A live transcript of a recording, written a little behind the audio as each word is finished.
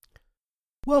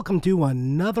Welcome to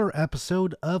another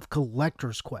episode of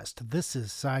Collector's Quest. This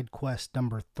is side quest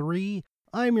number 3.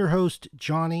 I'm your host,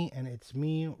 Johnny, and it's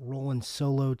me rolling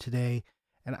solo today.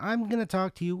 And I'm going to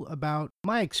talk to you about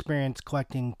my experience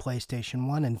collecting PlayStation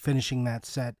 1 and finishing that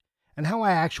set, and how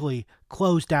I actually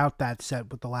closed out that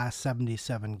set with the last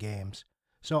 77 games.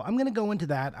 So I'm going to go into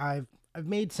that. I've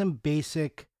made some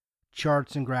basic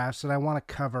charts and graphs that I want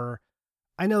to cover.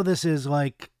 I know this is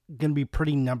going to be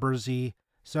pretty numbersy.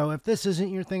 So if this isn't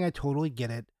your thing, I totally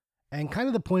get it. And kind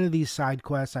of the point of these side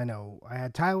quests, I know I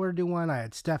had Tyler do one, I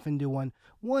had Stefan do one.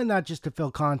 One, not just to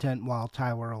fill content while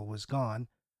Tyler was gone,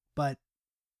 but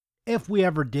if we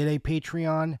ever did a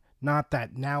Patreon, not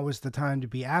that now is the time to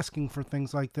be asking for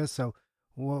things like this, so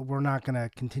we're not going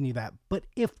to continue that. But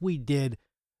if we did,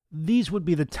 these would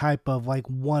be the type of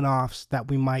one-offs that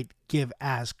we might give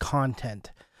as content.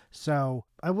 So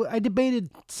I debated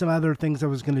some other things I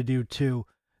was going to do too.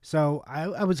 So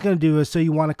I was going to do a So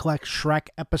You Want to Collect Shrek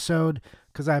episode,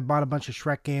 because I bought a bunch of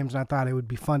Shrek games and I thought it would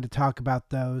be fun to talk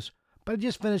about those. But I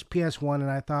just finished PS1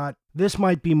 and I thought this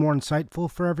might be more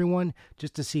insightful for everyone,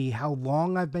 just to see how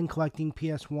long I've been collecting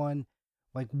PS1,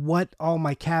 what all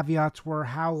my caveats were,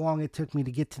 how long it took me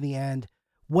to get to the end,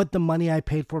 what the money I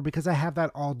paid for, because I have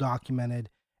that all documented.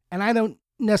 And I don't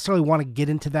necessarily want to get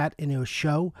into that in a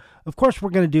show. Of course, we're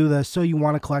going to do the So You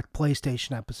Want to Collect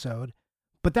PlayStation episode.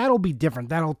 But that'll be different.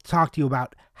 That'll talk to you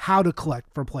about how to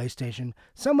collect for PlayStation.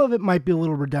 Some of it might be a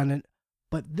little redundant,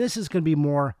 but this is going to be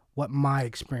more what my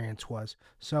experience was.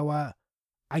 So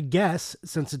I guess,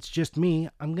 since it's just me,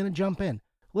 I'm going to jump in.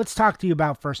 Let's talk to you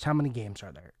about first how many games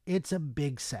are there. It's a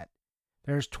big set.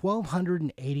 There's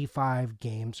 1,285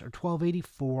 games, or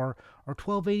 1,284, or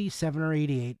 1,287, or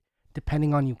 88,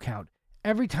 depending on you count.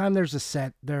 Every time there's a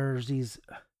set, there's these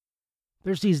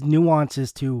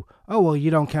nuances to, oh, well, you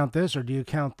don't count this, or do you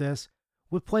count this?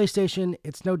 With PlayStation,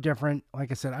 it's no different. Like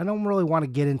I said, I don't really want to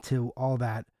get into all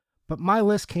that, but my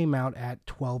list came out at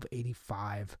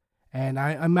 1,285, and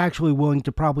I'm actually willing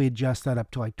to probably adjust that up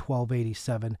to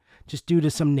 1,287, just due to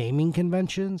some naming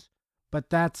conventions, but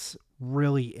that's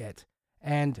really it.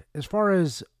 And as far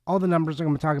as all the numbers I'm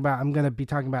going to talk about, I'm going to be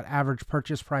talking about average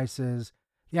purchase prices,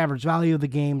 the average value of the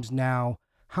games now,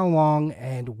 how long,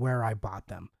 and where I bought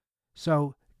them.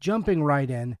 So, jumping right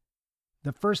in,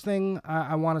 the first thing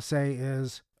I want to say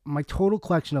is my total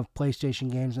collection of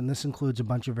PlayStation games, and this includes a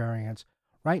bunch of variants,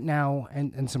 right now,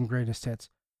 and some greatest hits,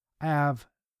 I have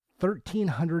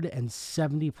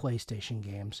 1,370 PlayStation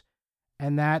games,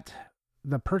 and that,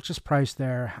 the purchase price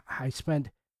there, I spent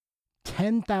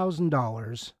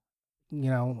 $10,000,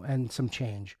 and some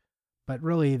change, but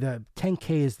really the 10K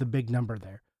is the big number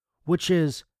there, which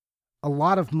is a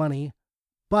lot of money.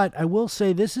 But I will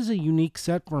say this is a unique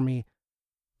set for me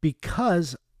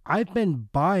because I've been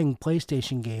buying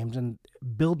PlayStation games and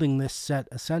building this set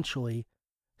essentially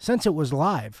since it was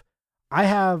live. I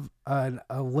have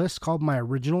a list called my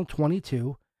original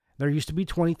 22. There used to be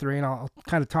 23, and I'll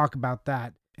kind of talk about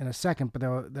that in a second. But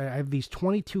I have these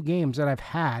 22 games that I've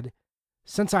had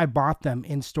since I bought them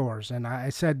in stores. And I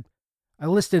said I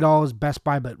listed all as Best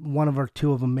Buy, but one or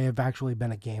two of them may have actually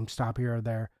been a GameStop here or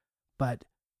there. But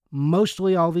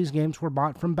mostly all these games were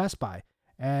bought from Best Buy,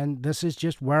 and this is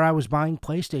just where I was buying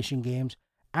PlayStation games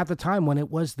at the time when it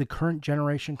was the current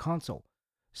generation console.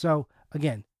 So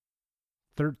again,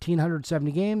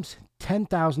 1,370 games,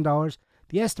 $10,000.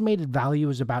 The estimated value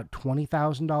is about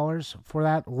 $20,000 for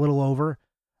that, a little over.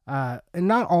 And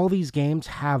not all these games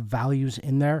have values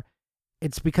in there.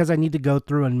 It's because I need to go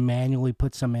through and manually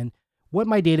put some in. What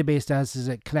my database does is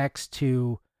it connects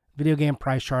to video game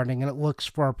price charting, and it looks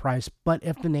for a price, but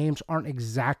if the names aren't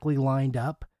exactly lined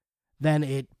up, then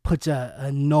it puts a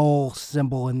null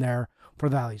symbol in there for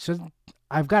value. So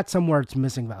I've got somewhere it's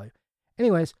missing value.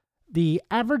 Anyways, the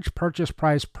average purchase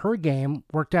price per game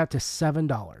worked out to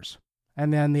 $7,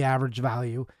 and then the average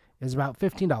value is about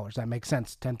 $15. That makes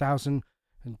sense. 10,000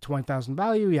 and 20,000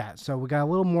 value, yeah. So we got a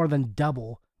little more than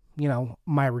double,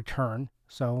 my return.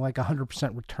 So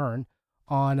 100% return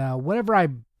on whatever I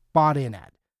bought in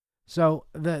at. So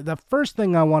the first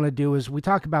thing I want to do is we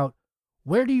talk about,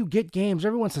 where do you get games?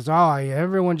 Everyone says, oh,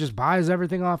 everyone just buys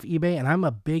everything off eBay, and I'm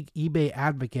a big eBay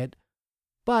advocate.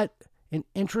 But an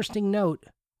interesting note,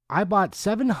 I bought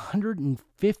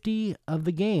 750 of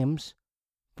the games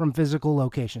from physical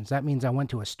locations. That means I went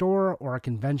to a store or a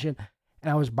convention, and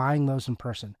I was buying those in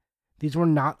person. These were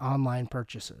not online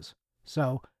purchases.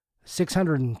 So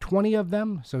 620 of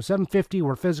them, so 750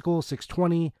 were physical,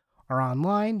 620 are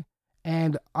online.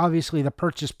 And obviously the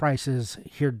purchase prices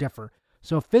here differ.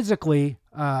 So physically,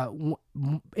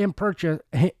 in person,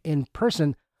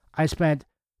 I spent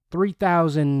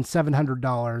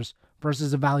 $3,700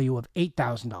 versus a value of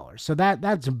 $8,000. So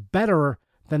that's better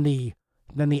than the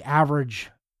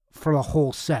average for the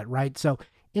whole set, right? So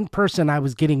in person, I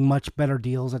was getting much better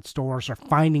deals at stores or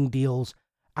finding deals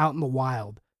out in the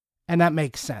wild, and that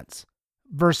makes sense.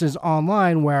 Versus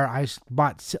online, where I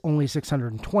bought only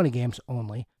 620 games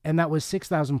only, and that was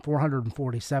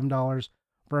 $6,447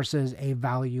 versus a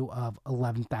value of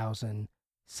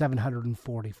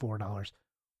 $11,744.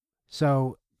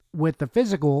 So with the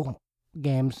physical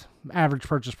games, average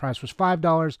purchase price was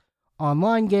 $5.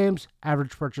 Online games,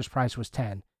 average purchase price was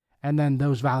 $10. And then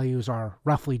those values are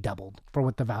roughly doubled for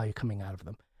what the value coming out of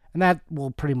them. And that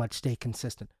will pretty much stay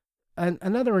consistent. And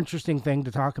another interesting thing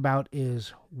to talk about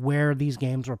is where these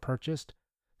games were purchased.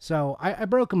 So I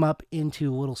broke them up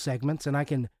into little segments, and I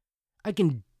can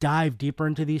dive deeper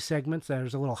into these segments.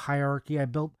 There's a little hierarchy I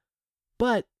built.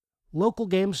 But local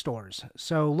game stores.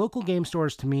 So local game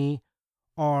stores to me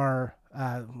are,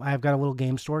 I've got a little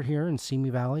game store here in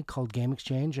Simi Valley called Game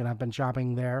Exchange, and I've been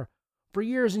shopping there for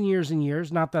years and years and years.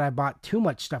 Not that I bought too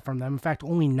much stuff from them. In fact,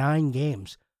 only 9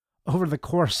 games over the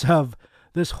course of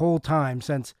this whole time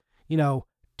since,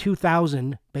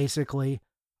 2000, basically.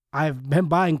 I've been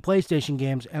buying PlayStation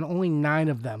games, and only 9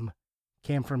 of them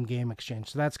came from Game Exchange.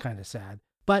 So that's kind of sad.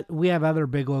 But we have other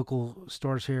big local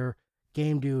stores here.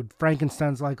 Game Dude,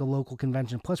 Frankenstein's like a local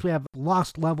convention. Plus, we have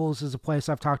Lost Levels is a place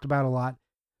I've talked about a lot.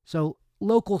 So,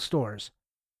 local stores.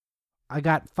 I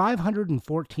got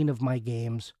 514 of my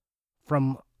games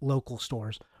from local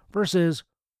stores versus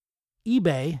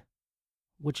eBay,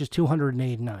 which is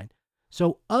 289.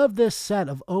 So, of this set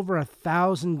of over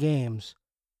 1,000 games,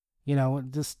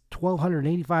 just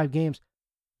 1,285 games,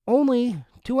 only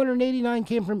 289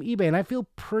 came from eBay, and I feel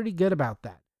pretty good about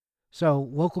that. So,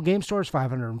 local game stores,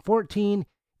 514,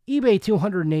 eBay,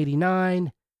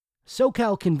 289,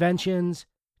 SoCal conventions,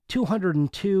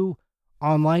 202,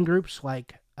 online groups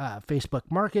like Facebook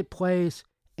Marketplace,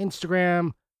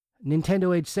 Instagram,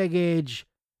 Nintendo Age, Sega Age,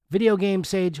 Video Game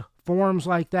Sage, forums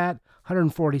like that,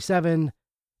 147,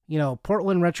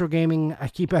 Portland Retro Gaming, I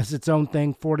keep as its own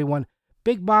thing, 41.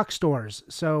 Big box stores.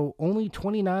 So only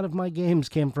 29 of my games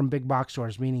came from big box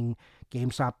stores, meaning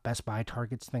GameStop, Best Buy,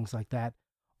 Targets, things like that.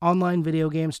 Online video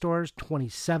game stores,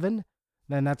 27.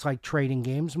 Then that's like trading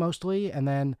games mostly. And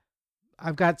then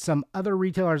I've got some other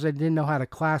retailers I didn't know how to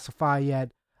classify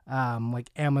yet,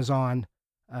 like Amazon,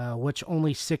 which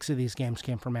only 6 of these games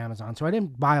came from Amazon. So I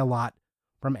didn't buy a lot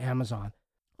from Amazon.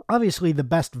 Obviously, the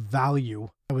best value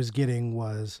I was getting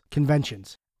was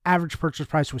conventions. Average purchase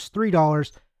price was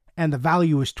 $3 and the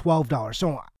value was $12.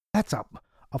 So that's a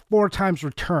 4 times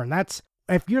return. That's,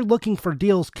 if you're looking for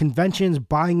deals, conventions,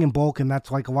 buying in bulk, and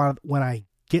that's like a lot of when I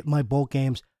get my bulk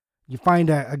games, you find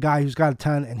a guy who's got a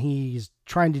ton and he's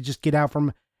trying to just get out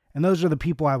from, and those are the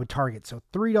people I would target. So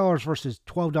 $3 versus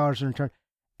 $12 in return.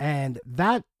 And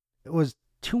that was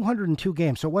 202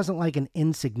 games. So it wasn't like an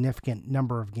insignificant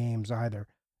number of games either.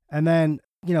 And then,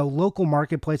 local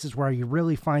marketplaces where you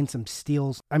really find some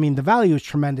steals. I mean, the value is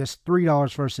tremendous,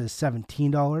 $3 versus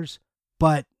 $17,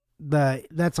 but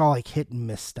that's all like hit and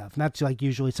miss stuff. And that's like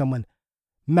usually someone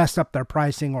messed up their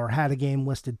pricing or had a game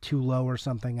listed too low or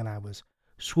something, and I was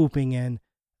swooping in.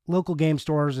 Local game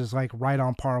stores is like right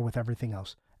on par with everything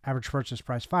else. Average purchase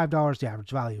price $5, the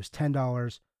average value is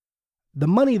 $10. The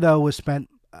money, though, was spent,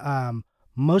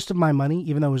 most of my money,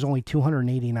 even though it was only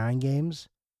 289 games,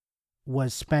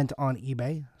 was spent on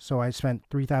eBay. So I spent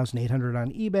 $3,800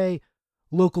 on eBay.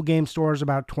 Local game stores,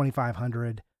 about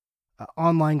 $2,500.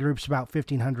 Online groups, about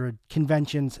 $1,500.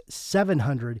 Conventions,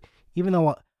 $700. Even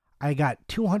though I got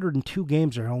 202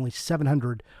 games or only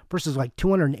 700 versus like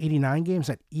 289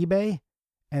 games at eBay,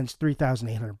 and it's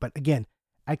 $3,800. But again,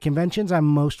 at conventions, I'm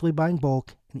mostly buying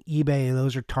bulk. And eBay,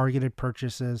 those are targeted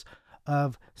purchases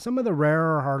of some of the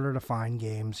rarer, harder to find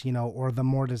games, or the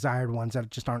more desired ones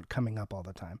that just aren't coming up all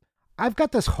the time. I've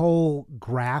got this whole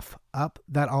graph up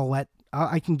that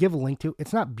I can give a link to.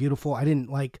 It's not beautiful. I didn't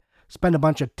spend a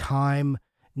bunch of time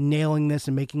nailing this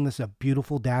and making this a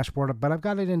beautiful dashboard, but I've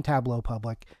got it in Tableau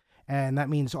Public, and that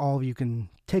means all of you can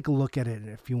take a look at it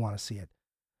if you want to see it.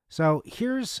 So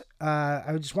here's,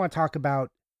 I just want to talk about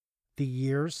the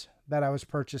years that I was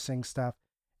purchasing stuff.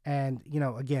 And,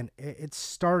 again, it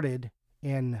started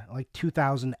in like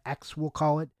 2000X, we'll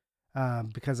call it,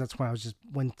 because that's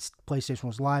when PlayStation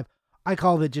was live. I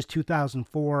called it just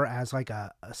 2004 as like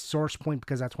a source point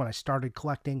because that's when I started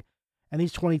collecting. And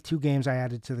these 22 games I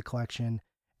added to the collection,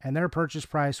 and their purchase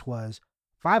price was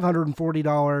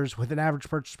 $540 with an average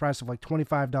purchase price of like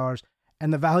 $25.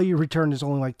 And the value return is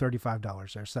only like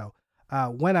 $35 there. So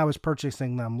when I was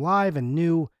purchasing them live and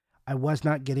new, I was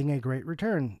not getting a great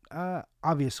return.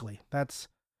 Obviously, that's,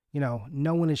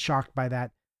 no one is shocked by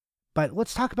that. But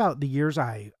let's talk about the years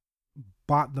I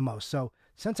bought the most. So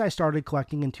since I started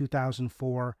collecting in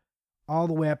 2004, all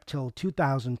the way up till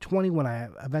 2020 when I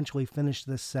eventually finished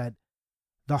this set,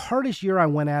 the hardest year I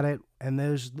went at it, and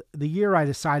there's the year I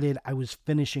decided I was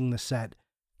finishing the set.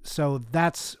 So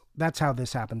that's how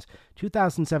this happens.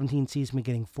 2017 sees me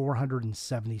getting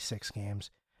 476 games.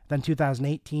 Then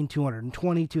 2018,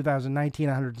 220, 2019,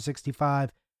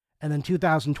 165, and then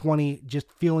 2020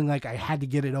 just feeling like I had to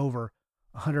get it over,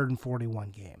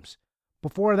 141 games.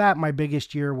 Before that, my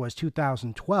biggest year was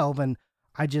 2012, and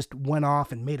I just went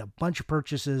off and made a bunch of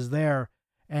purchases there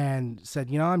and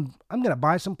said, I'm going to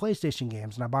buy some PlayStation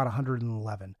games, and I bought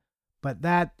 111. But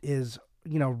that is,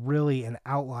 really an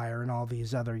outlier in all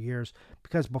these other years,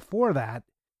 because before that,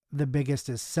 the biggest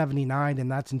is 79,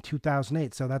 and that's in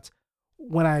 2008. So that's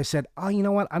when I said, oh, you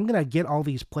know what? I'm going to get all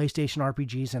these PlayStation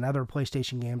RPGs and other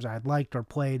PlayStation games I had liked or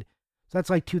played. So that's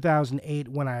like 2008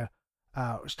 when I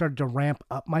started to ramp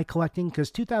up my collecting, because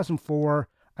 2004,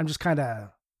 I'm just kind of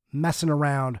messing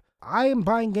around. I am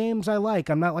buying games I like.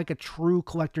 I'm not like a true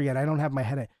collector yet. I don't have my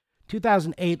head in.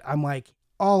 2008, I'm like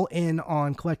all in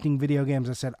on collecting video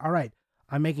games. I said, all right,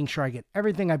 I'm making sure I get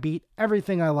everything I beat,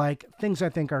 everything I like, things I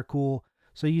think are cool.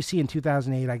 So you see in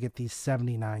 2008, I get these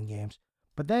 79 games.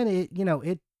 But then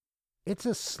it's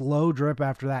a slow drip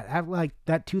after that. After like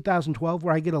that 2012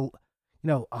 where I get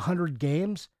 100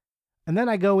 games. And then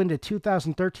I go into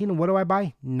 2013, and what do I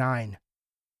buy? 9.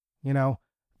 The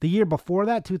year before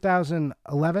that,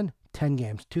 2011, 10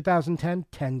 games. 2010,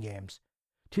 10 games.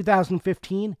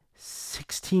 2015,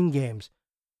 16 games.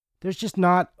 There's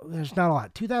not a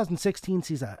lot. 2016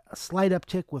 sees a slight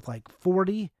uptick with like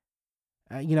 40.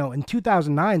 In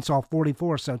 2009 saw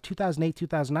 44. So 2008,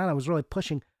 2009, I was really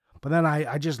pushing. But then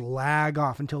I just lag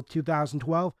off until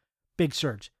 2012. Big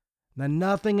surge. Then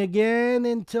nothing again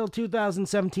until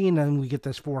 2017, and we get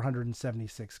this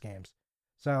 476 games.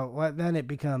 So then it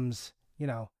becomes,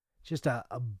 just a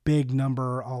big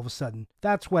number all of a sudden.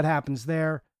 That's what happens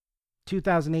there.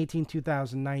 2018,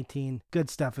 2019, good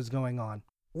stuff is going on.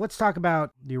 Let's talk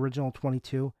about the original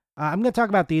 22. I'm going to talk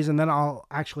about these, and then I'll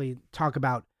actually talk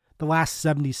about the last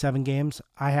 77 games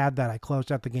I had that I closed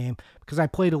out the game, because I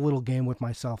played a little game with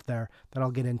myself there that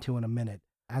I'll get into in a minute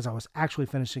as I was actually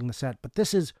finishing the set. But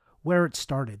this is where it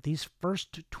started. These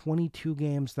first 22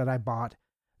 games that I bought,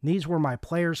 these were my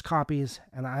players' copies,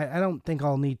 and I don't think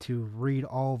I'll need to read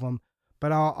all of them,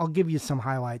 but I'll give you some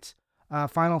highlights.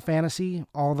 Final Fantasy,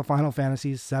 all the Final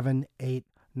Fantasies, 7, 8,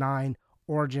 9,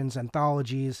 Origins,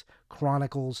 Anthologies,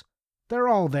 Chronicles, they're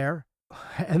all there,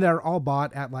 and they're all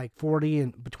bought at like $40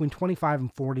 and between $25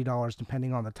 and $40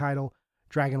 depending on the title.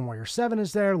 Dragon Warrior 7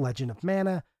 is there, Legend of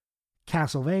Mana,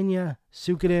 Castlevania,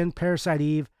 Suikoden, Parasite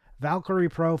Eve, Valkyrie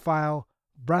Profile,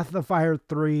 Breath of the Fire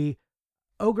 3,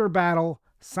 Ogre Battle,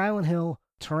 Silent Hill,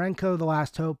 Tarenko The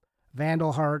Last Hope,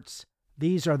 Vandal Hearts.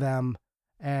 These are them.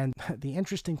 And the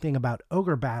interesting thing about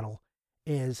Ogre Battle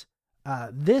is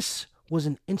this was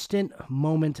an instant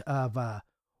moment of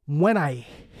when I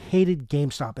hated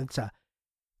GameStop. It's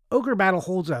Ogre Battle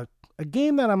holds a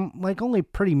game that I'm like only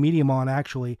pretty medium on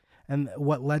actually, and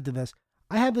what led to this.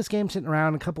 I had this game sitting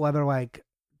around, a couple other like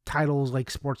titles, like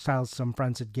sports titles some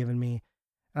friends had given me.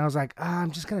 And I was like,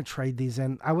 I'm just going to trade these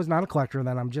in. I was not a collector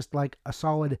then. I'm just like a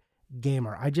solid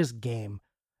gamer. I just game.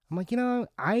 I'm like,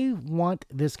 I want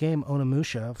this game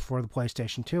Onimusha for the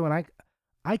PlayStation 2, and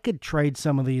I could trade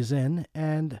some of these in,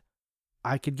 and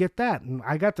I could get that. And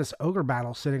I got this Ogre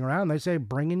Battle sitting around. They say,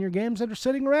 bring in your games that are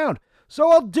sitting around.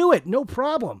 So I'll do it. No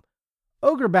problem.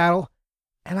 Ogre Battle.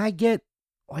 And I get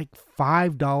like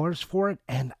 $5 for it.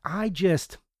 And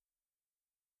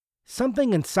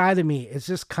something inside of me is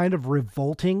just kind of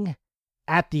revolting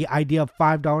at the idea of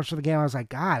 $5 for the game. I was like,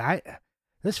 God,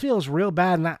 this feels real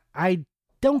bad. And I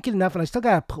don't get enough. And I still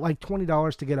got to put like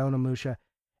 $20 to get Onimusha.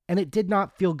 And it did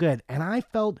not feel good. And I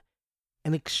felt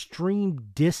an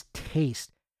extreme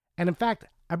distaste. And in fact,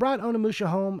 I brought Onimusha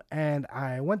home and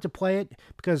I went to play it,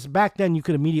 because back then you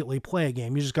could immediately play a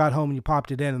game. You just got home and you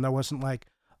popped it in, and there wasn't like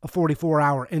a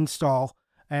 44-hour install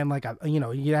and like you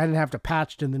didn't have to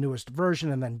patch to the newest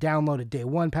version and then download a day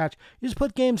one patch. You just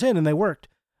put games in and they worked.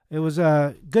 It was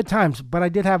good times, but I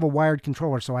did have a wired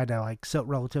controller, so I had to like sit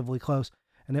relatively close,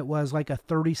 and it was like a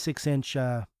 36-inch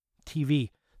TV.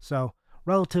 So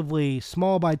relatively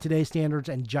small by today's standards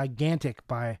and gigantic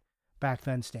by back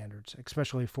then standards,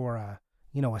 especially for a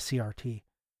CRT.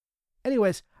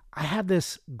 Anyways, I have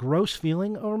this gross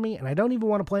feeling over me, and I don't even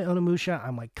want to play Onimusha.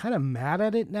 I'm like kind of mad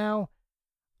at it now.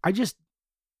 I just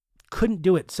couldn't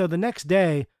do it. So the next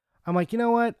day, I'm like, you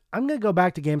know what? I'm going to go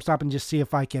back to GameStop and just see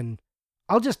if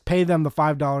I'll just pay them the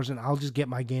 $5 and I'll just get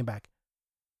my game back.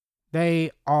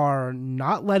 They are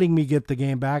not letting me get the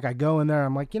game back. I go in there,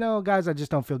 I'm like, guys, I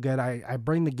just don't feel good. I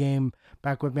bring the game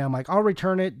back with me. I'm like, I'll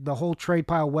return it, the whole trade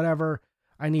pile, whatever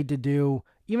I need to do.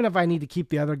 Even if I need to keep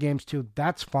the other games too,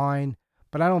 that's fine.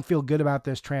 But I don't feel good about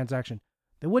this transaction.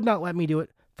 They would not let me do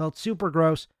it. Felt super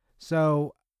gross.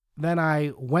 So then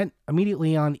I went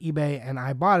immediately on eBay and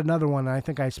I bought another one. And I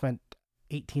think I spent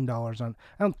 $18 on.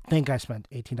 I don't think I spent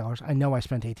 $18. I know I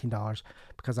spent $18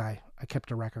 because I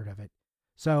kept a record of it.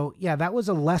 So yeah, that was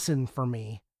a lesson for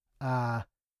me.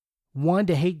 One,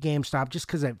 to hate GameStop just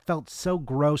because it felt so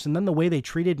gross. And then the way they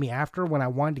treated me after when I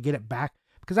wanted to get it back.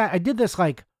 Because I did this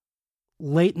like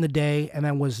late in the day and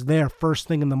then was there first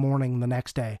thing in the morning the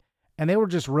next day. And they were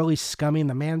just really scummy and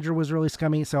the manager was really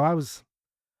scummy. So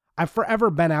I've forever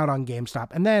been out on GameStop.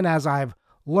 And then as I've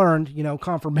learned,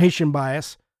 confirmation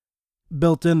bias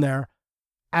built in there,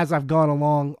 as I've gone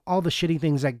along, all the shitty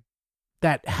things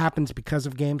that happens because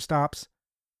of GameStops,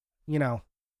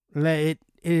 it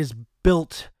is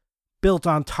built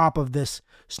on top of this,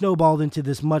 snowballed into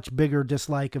this much bigger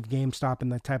dislike of GameStop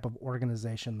and the type of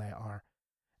organization they are.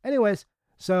 Anyways,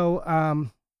 so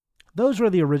those were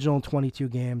the original 22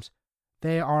 games.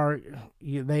 They are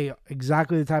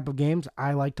exactly the type of games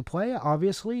I like to play.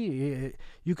 Obviously,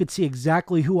 you could see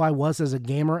exactly who I was as a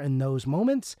gamer in those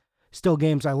moments. Still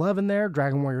games I love in there.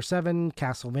 Dragon Warrior 7,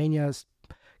 Castlevania.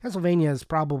 Castlevania is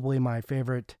probably my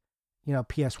favorite,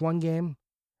 PS1 game.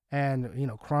 And,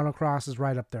 Chrono Cross is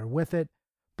right up there with it.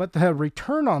 But the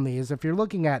return on these, if you're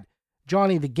looking at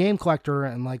Johnny the Game Collector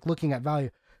and like looking at value.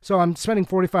 So I'm spending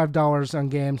 $45 on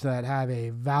games that have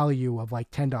a value of like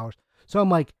 $10. So I'm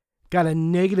like, got a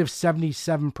negative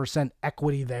 77%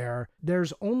 equity there.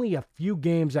 There's only a few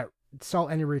games that saw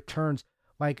any returns.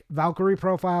 Like Valkyrie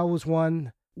Profile was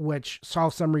one, which saw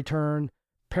some return.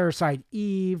 Parasite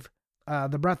Eve,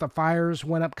 the Breath of Fires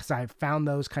went up because I found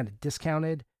those kind of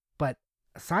discounted. But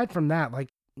aside from that,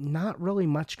 like not really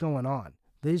much going on.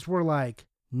 These were like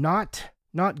not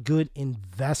good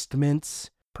investments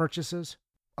purchases.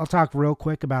 I'll talk real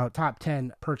quick about top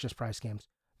 10 purchase price games.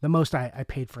 The most I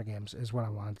paid for games is what I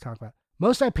wanted to talk about.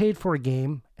 Most I paid for a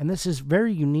game, and this is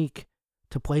very unique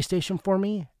to PlayStation for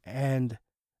me, and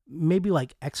maybe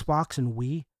like Xbox and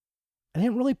Wii. I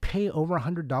didn't really pay over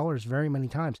 $100 very many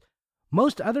times.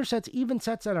 Most other sets, even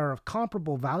sets that are of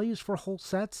comparable values for whole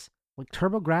sets, like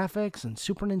TurboGrafx and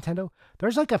Super Nintendo,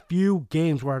 there's like a few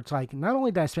games where it's like, not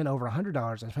only did I spend over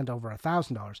 $100, I spent over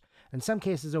 $1,000. In some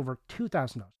cases, over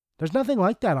 $2,000. There's nothing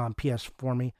like that on PS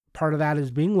for me. Part of that is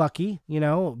being lucky,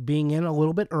 being in a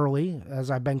little bit early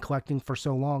as I've been collecting for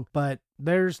so long. But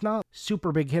there's not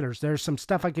super big hitters. There's some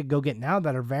stuff I could go get now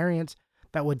that are variants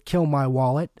that would kill my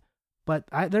wallet. But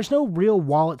there's no real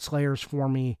wallet slayers for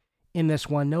me in this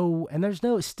one. And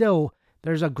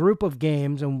there's a group of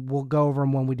games, and we'll go over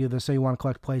them when we do this, So You Want to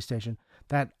Collect PlayStation,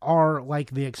 that are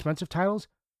like the expensive titles.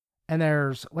 And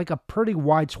there's like a pretty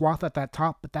wide swath at that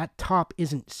top, but that top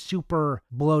isn't super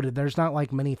bloated. There's not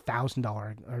like many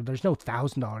 $1,000, or there's no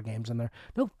 $1,000 games in there.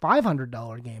 No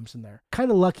 $500 games in there.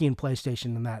 Kind of lucky in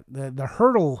PlayStation in that. The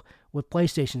hurdle with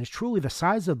PlayStation is truly the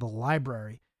size of the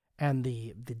library and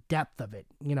the depth of it,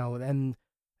 and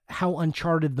how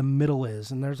uncharted the middle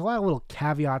is. And there's a lot of little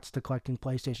caveats to collecting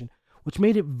PlayStation, which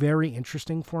made it very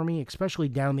interesting for me, especially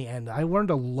down the end. I learned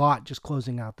a lot just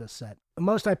closing out this set. The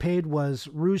most I paid was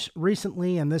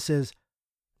recently, and this is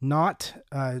not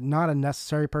a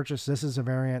necessary purchase. This is a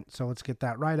variant, so let's get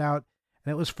that right out.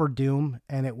 And it was for Doom,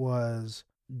 and it was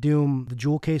Doom, the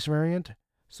jewel case variant.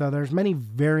 So there's many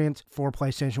variants for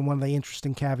PlayStation. One of the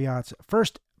interesting caveats,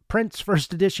 first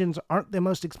editions aren't the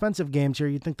most expensive games here.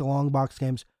 You'd think the long box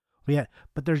games would be,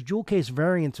 but there's jewel case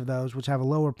variants of those, which have a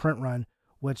lower print run,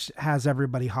 which has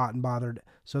everybody hot and bothered.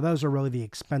 So those are really the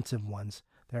expensive ones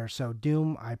there. So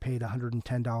Doom, I paid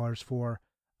 $110 for.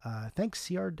 Thanks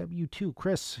CRW2.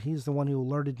 Chris, he's the one who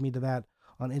alerted me to that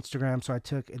on Instagram, so I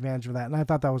took advantage of that. And I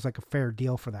thought that was like a fair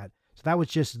deal for that. So that was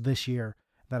just this year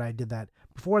that I did that.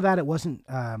 Before that, it wasn't,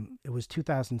 it was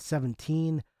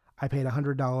 2017. I paid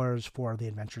 $100 for The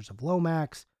Adventures of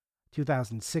Lomax.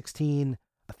 2016,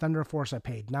 Thunder Force, I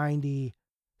paid $90.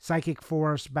 Psychic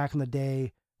Force, back in the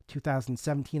day,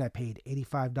 2017, I paid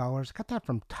 $85. I got that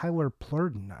from Tyler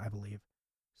Plurden, I believe.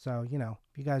 So,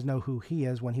 if you guys know who he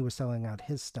is, when he was selling out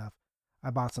his stuff,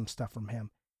 I bought some stuff from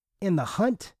him. In the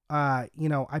hunt, I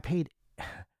paid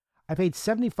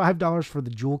 $75 for the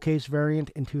jewel case variant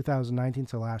in 2019,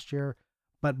 so last year.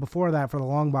 But before that, for the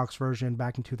long box version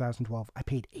back in 2012, I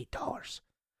paid $8.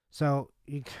 So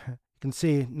you can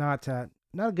see not a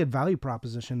good value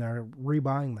proposition there,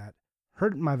 rebuying that.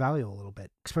 Hurt my value a little bit,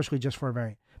 especially just for a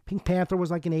variant. Pink Panther was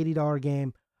like an $80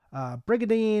 game.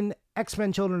 Brigadine,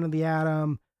 X-Men Children of the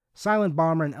Atom, Silent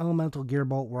Bomber and Elemental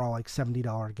Gearbolt were all like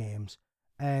 $70 games.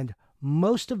 And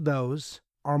most of those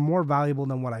are more valuable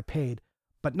than what I paid,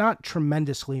 but not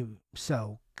tremendously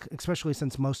so, especially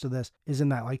since most of this is in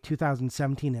that like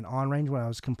 2017 and on range when I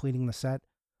was completing the set.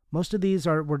 Most of these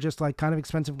were just like kind of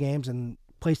expensive games, and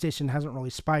PlayStation hasn't really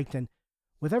spiked. And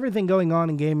with everything going on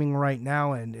in gaming right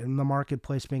now and in the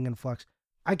marketplace being in flux,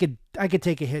 I could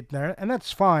take a hit there, and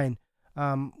that's fine.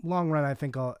 Long run, I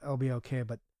think I'll be okay.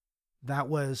 But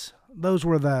those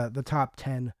were the top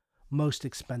 10 most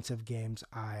expensive games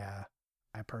I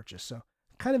purchased. So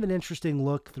kind of an interesting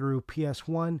look through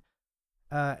PS1.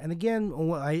 And again,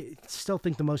 I still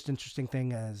think the most interesting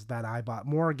thing is that I bought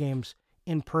more games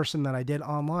in person than I did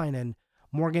online, and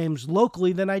more games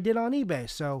locally than I did on eBay.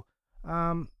 So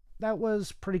that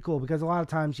was pretty cool, because a lot of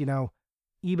times,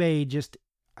 eBay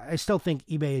I still think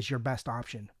eBay is your best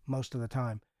option most of the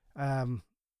time.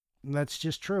 That's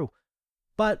just true.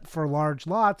 But for large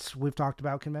lots, we've talked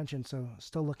about conventions, so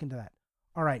still look into that.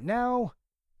 All right, now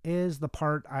is the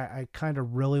part I kind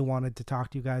of really wanted to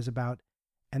talk to you guys about,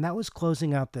 and that was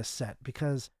closing out this set,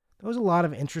 because there was a lot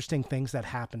of interesting things that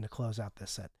happened to close out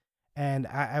this set. And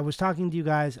I was talking to you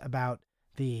guys about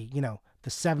the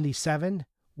 77.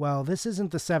 Well, this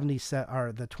isn't the 77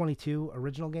 or the 22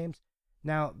 original games.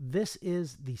 Now, this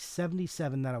is the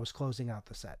 77 that I was closing out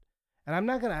the set. And I'm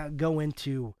not going to go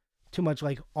into too much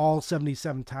like all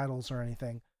 77 titles or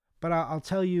anything, but I'll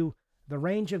tell you the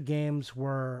range of games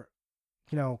were,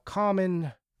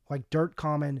 common, like dirt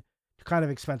common, to kind of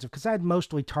expensive, because I had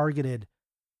mostly targeted,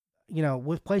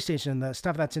 with PlayStation, the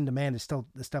stuff that's in demand is still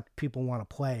the stuff people want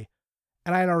to play.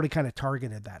 And I had already kind of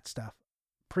targeted that stuff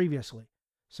previously.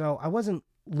 So I wasn't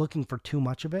looking for too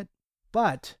much of it,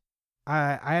 but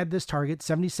I had this target,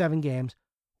 77 games.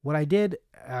 What I did,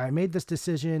 I made this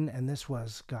decision, and this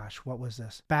was, what was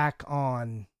this? Back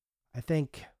on, I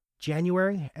think, end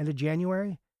of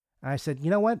January. And I said, you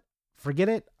know what? Forget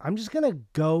it. I'm just going to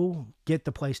go get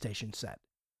the PlayStation set.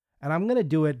 And I'm going to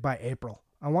do it by April.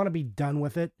 I want to be done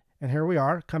with it. And here we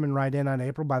are, coming right in on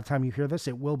April. By the time you hear this,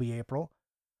 it will be April.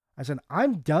 I said,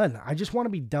 I'm done. I just want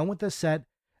to be done with this set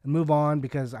and move on,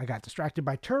 because I got distracted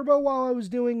by Turbo while I was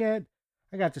doing it.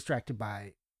 I got distracted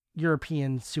by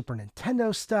European Super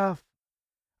Nintendo stuff.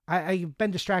 I've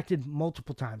been distracted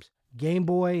multiple times. Game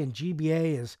Boy and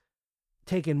GBA is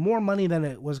taking more money than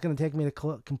it was going to take me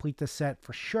to complete this set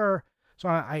for sure. So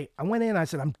I went in, I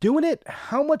said, I'm doing it.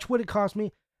 How much would it cost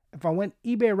me if I went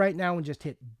eBay right now and just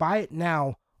hit buy it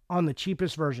now on the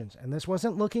cheapest versions? And this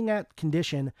wasn't looking at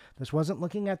condition. This wasn't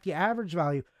looking at the average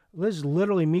value. This is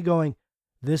literally me going,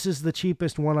 this is the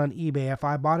cheapest one on eBay. If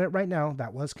I bought it right now,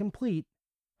 that was complete,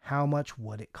 how much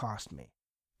would it cost me?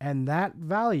 And that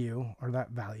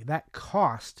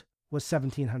cost was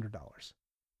 $1,700.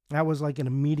 That was like an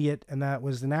immediate, and that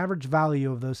was an average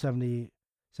value of those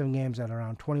 77 games at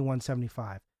around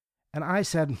 $2,175. And I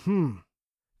said, do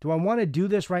I want to do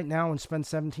this right now and spend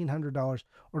 $1,700?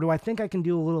 Or do I think I can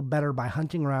do a little better by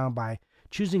hunting around, by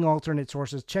choosing alternate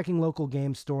sources, checking local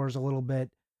game stores a little bit,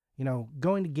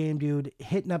 going to Game Dude,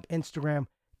 hitting up Instagram?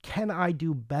 Can I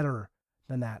do better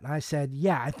than that? And I said,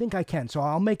 yeah, I think I can. So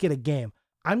I'll make it a game.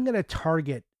 I'm going to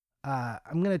target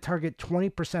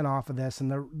 20% off of this.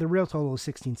 And the real total is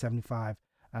 $1,675.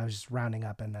 I was just rounding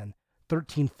up, and then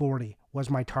 $1,340 was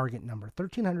my target number,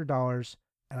 $1,300.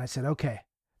 And I said, okay,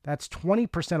 that's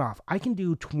 20% off. I can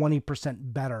do 20%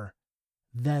 better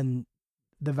than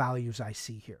the values I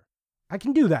see here. I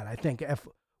can do that, I think. If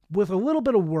with a little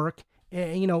bit of work,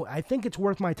 I think it's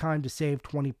worth my time to save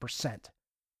 20%.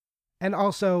 And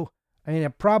also,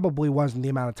 it probably wasn't the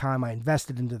amount of time I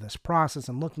invested into this process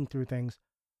and looking through things,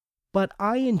 but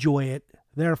I enjoy it.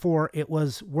 Therefore, it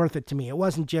was worth it to me. It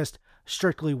wasn't just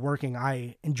strictly working.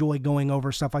 I enjoy going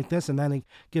over stuff like this, and then it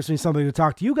gives me something to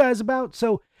talk to you guys about.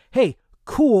 So, hey,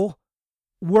 cool,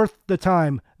 worth the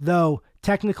time. Though,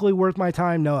 technically worth my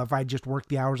time? No, if I just worked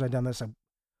the hours I'd done this, I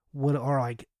would, or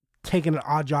like taking an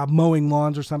odd job mowing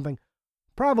lawns or something,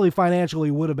 probably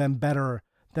financially would have been better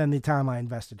than the time I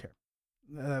invested here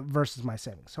versus my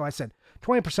savings. So I said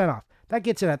 20% off. That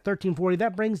gets it at $1,340.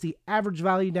 That brings the average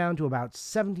value down to about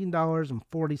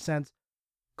 $17.40.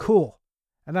 Cool.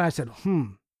 And then I said,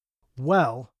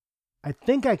 well, I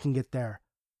think I can get there.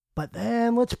 But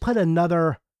then let's put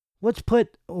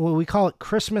what we call it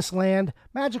Christmas Land,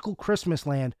 Magical Christmas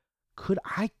Land. Could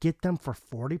I get them for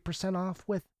 40% off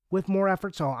with more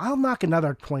effort? So I'll knock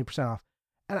another 20% off.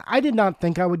 And I did not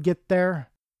think I would get there.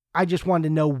 I just wanted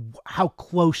to know how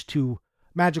close to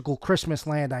Magical Christmas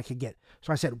Land I could get.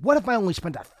 So I said, what if I only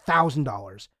spent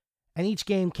 $1,000? And each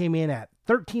game came in at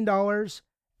 $13,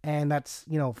 and that's,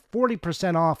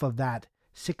 40% off of that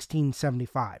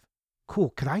 $1,675.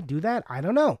 cool. Could I do that? I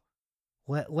don't know.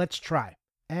 Let's try.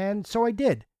 And so I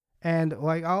did. And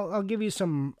like, I'll give you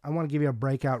some, I want to give you a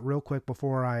breakout real quick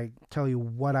before I tell you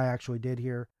what I actually did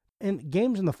here. In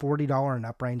games in the $40 and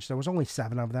up range, there was only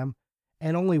 7 of them,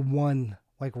 and only one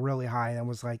like really high, and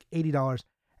was like $80. And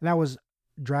that was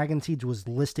Dragon Seeds was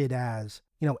listed as,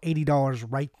 $80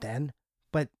 right then,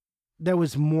 but there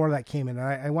was more that came in. And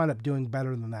I wound up doing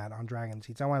better than that on Dragon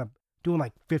Seeds. I wound up doing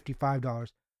like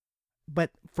 $55.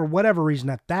 But for whatever reason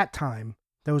at that time,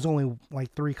 there was only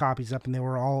like 3 copies up and they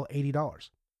were all $80.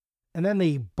 And then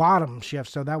the bottom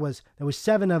shift, so there was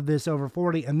 7 of this over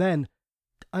 40, and then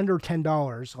under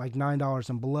 $10, like $9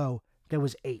 and below, there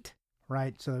was 8,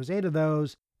 right? So there was 8 of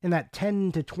those. In that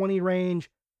 10 to 20 range,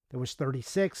 there was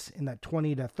 36. In that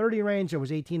 20 to 30 range, there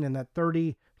was 18. In that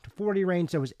 30 to 40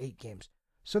 range, there was 8 games.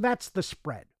 So that's the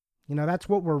spread. That's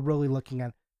what we're really looking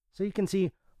at. So you can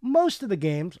see most of the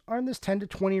games are in this 10 to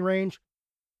 20 range.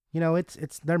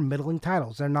 They're middling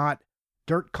titles. They're not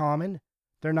dirt common.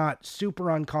 They're not super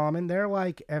uncommon. They're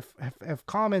like, if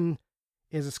common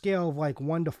is a scale of like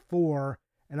 1 to 4,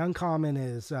 and uncommon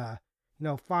is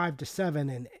 5 to 7,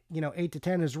 and 8 to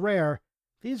 10 is rare.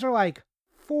 These are like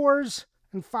 4s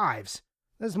and 5s.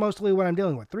 That's mostly what I'm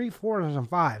dealing with. 3, 4s, and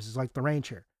 5s is like the range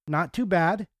here. Not too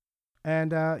bad.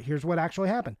 And here's what actually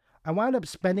happened. I wound up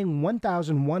spending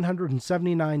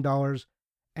 $1,179,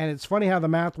 and it's funny how the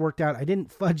math worked out. I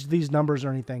didn't fudge these numbers or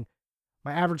anything.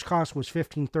 My average cost was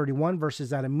 $1,531 versus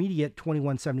that immediate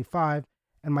 $2,175,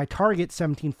 and my target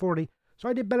 $1,740. So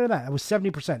I did better than that. It was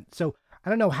 70%. So I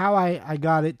don't know how I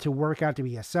got it to work out to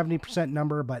be a 70%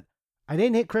 number, but I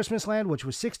didn't hit Christmas Land, which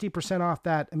was 60% off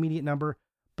that immediate number.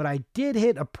 But I did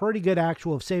hit a pretty good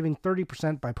actual of saving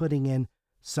 30% by putting in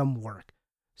some work.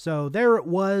 So there it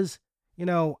was,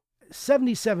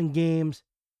 77 games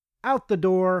out the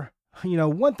door,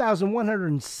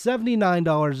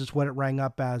 $1,179 is what it rang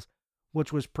up as,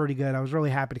 which was pretty good. I was really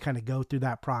happy to kind of go through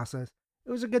that process.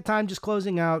 It was a good time just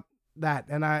closing out that.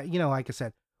 And I, like I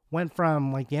said, went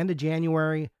from like the end of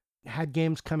January, had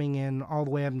games coming in all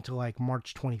the way up until like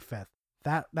March 25th.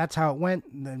 That's how it went.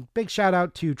 And then big shout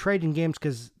out to Trading Games,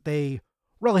 because they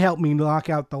really helped me knock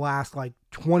out the last like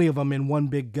 20 of them in one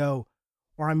big go.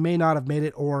 Or I may not have made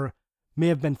it, or may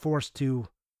have been forced to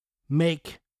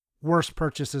make worse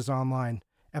purchases online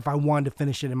if I wanted to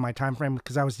finish it in my time frame,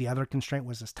 because that was the other constraint,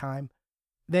 was this time.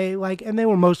 They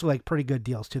were mostly like pretty good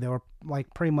deals too. They were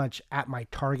like pretty much at my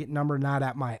target number, not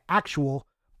at my actual,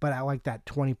 but at like that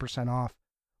 20% off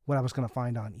what I was going to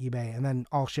find on eBay, and then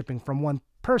all shipping from one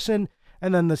person,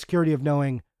 and then the security of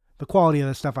knowing the quality of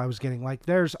the stuff I was getting. Like,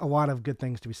 there's a lot of good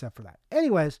things to be said for that.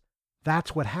 Anyways,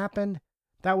 that's what happened.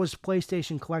 That was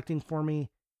PlayStation collecting for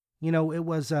me. It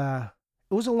was a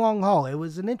long haul. It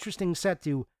was an interesting set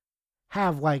to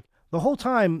have. Like, the whole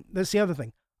time, that's the other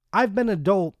thing. I've been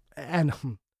adult, and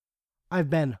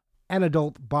I've been an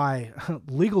adult by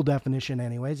legal definition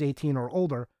anyways, 18 or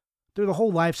older, through the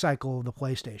whole life cycle of the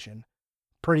PlayStation,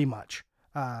 pretty much.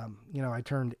 I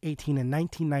turned 18 in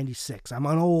 1996. I'm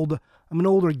an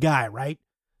older guy, right?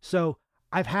 So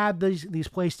I've had these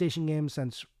PlayStation games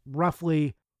since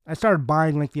roughly, I started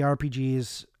buying like the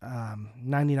RPGs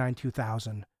 99,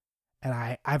 2000,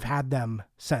 and I've had them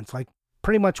since. Like,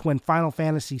 pretty much when Final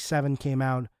Fantasy VII came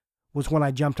out was when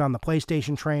I jumped on the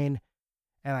PlayStation train,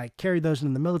 and I carried those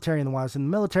in the military. And while I was in the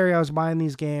military, I was buying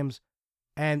these games,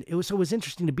 and it was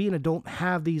interesting to be an adult and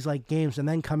have these like games, and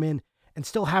then come in and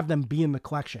still have them be in the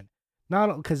collection.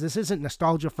 Not because this isn't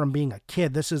nostalgia from being a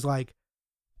kid. This is like,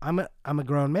 I'm a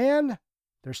grown man.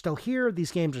 They're still here.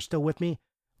 These games are still with me,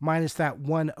 minus that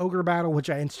one ogre battle, which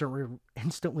I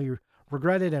instantly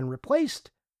regretted and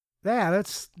replaced. Yeah,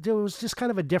 it was just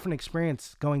kind of a different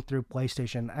experience going through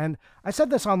PlayStation. And I said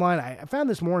this online, I found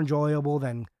this more enjoyable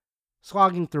than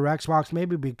slogging through Xbox,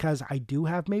 maybe because I do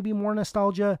have maybe more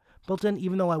nostalgia built in.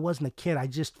 Even though I wasn't a kid, I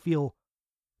just feel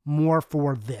more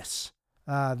for this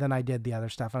than I did the other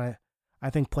stuff. And I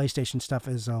think PlayStation stuff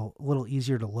is a little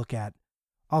easier to look at.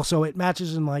 Also, it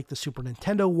matches in like the Super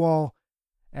Nintendo wall,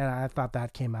 and I thought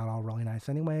that came out all really nice.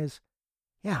 Anyways,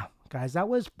 yeah, guys, that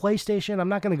was PlayStation. I'm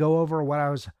not going to go over what I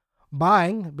was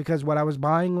buying, because what I was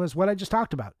buying was what I just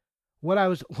talked about. What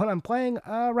I'm playing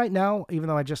right now, even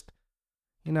though I just,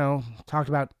 talked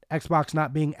about Xbox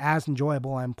not being as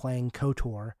enjoyable, I'm playing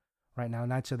KOTOR right now,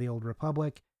 Knights of the Old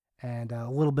Republic, and a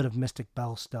little bit of Mystic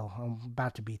Bell still. I'm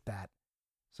about to beat that.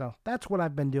 So that's what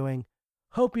I've been doing.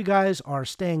 Hope you guys are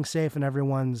staying safe and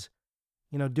everyone's,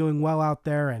 doing well out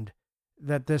there, and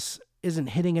that this isn't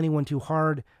hitting anyone too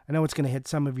hard. I know it's going to hit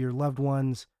some of your loved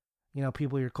ones,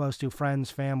 people you're close to,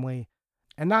 friends, family,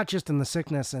 and not just in the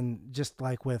sickness and just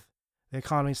like with the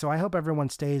economy. So I hope everyone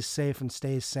stays safe and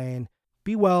stays sane.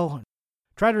 be well.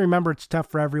 Try to remember it's tough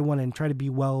for everyone and try to be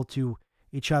well to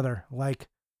each other. Like,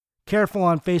 careful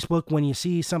on Facebook when you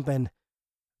see something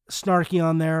snarky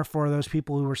on there for those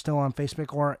people who are still on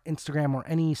Facebook or Instagram or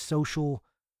any social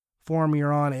forum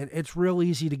you're on. It's real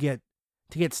easy to get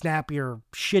snappy or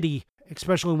shitty,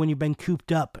 especially when you've been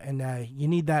cooped up and you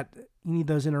need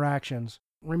those interactions.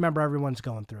 Remember, everyone's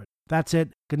going through it. That's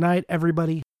it. Good night,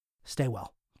 everybody. Stay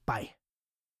well. Bye.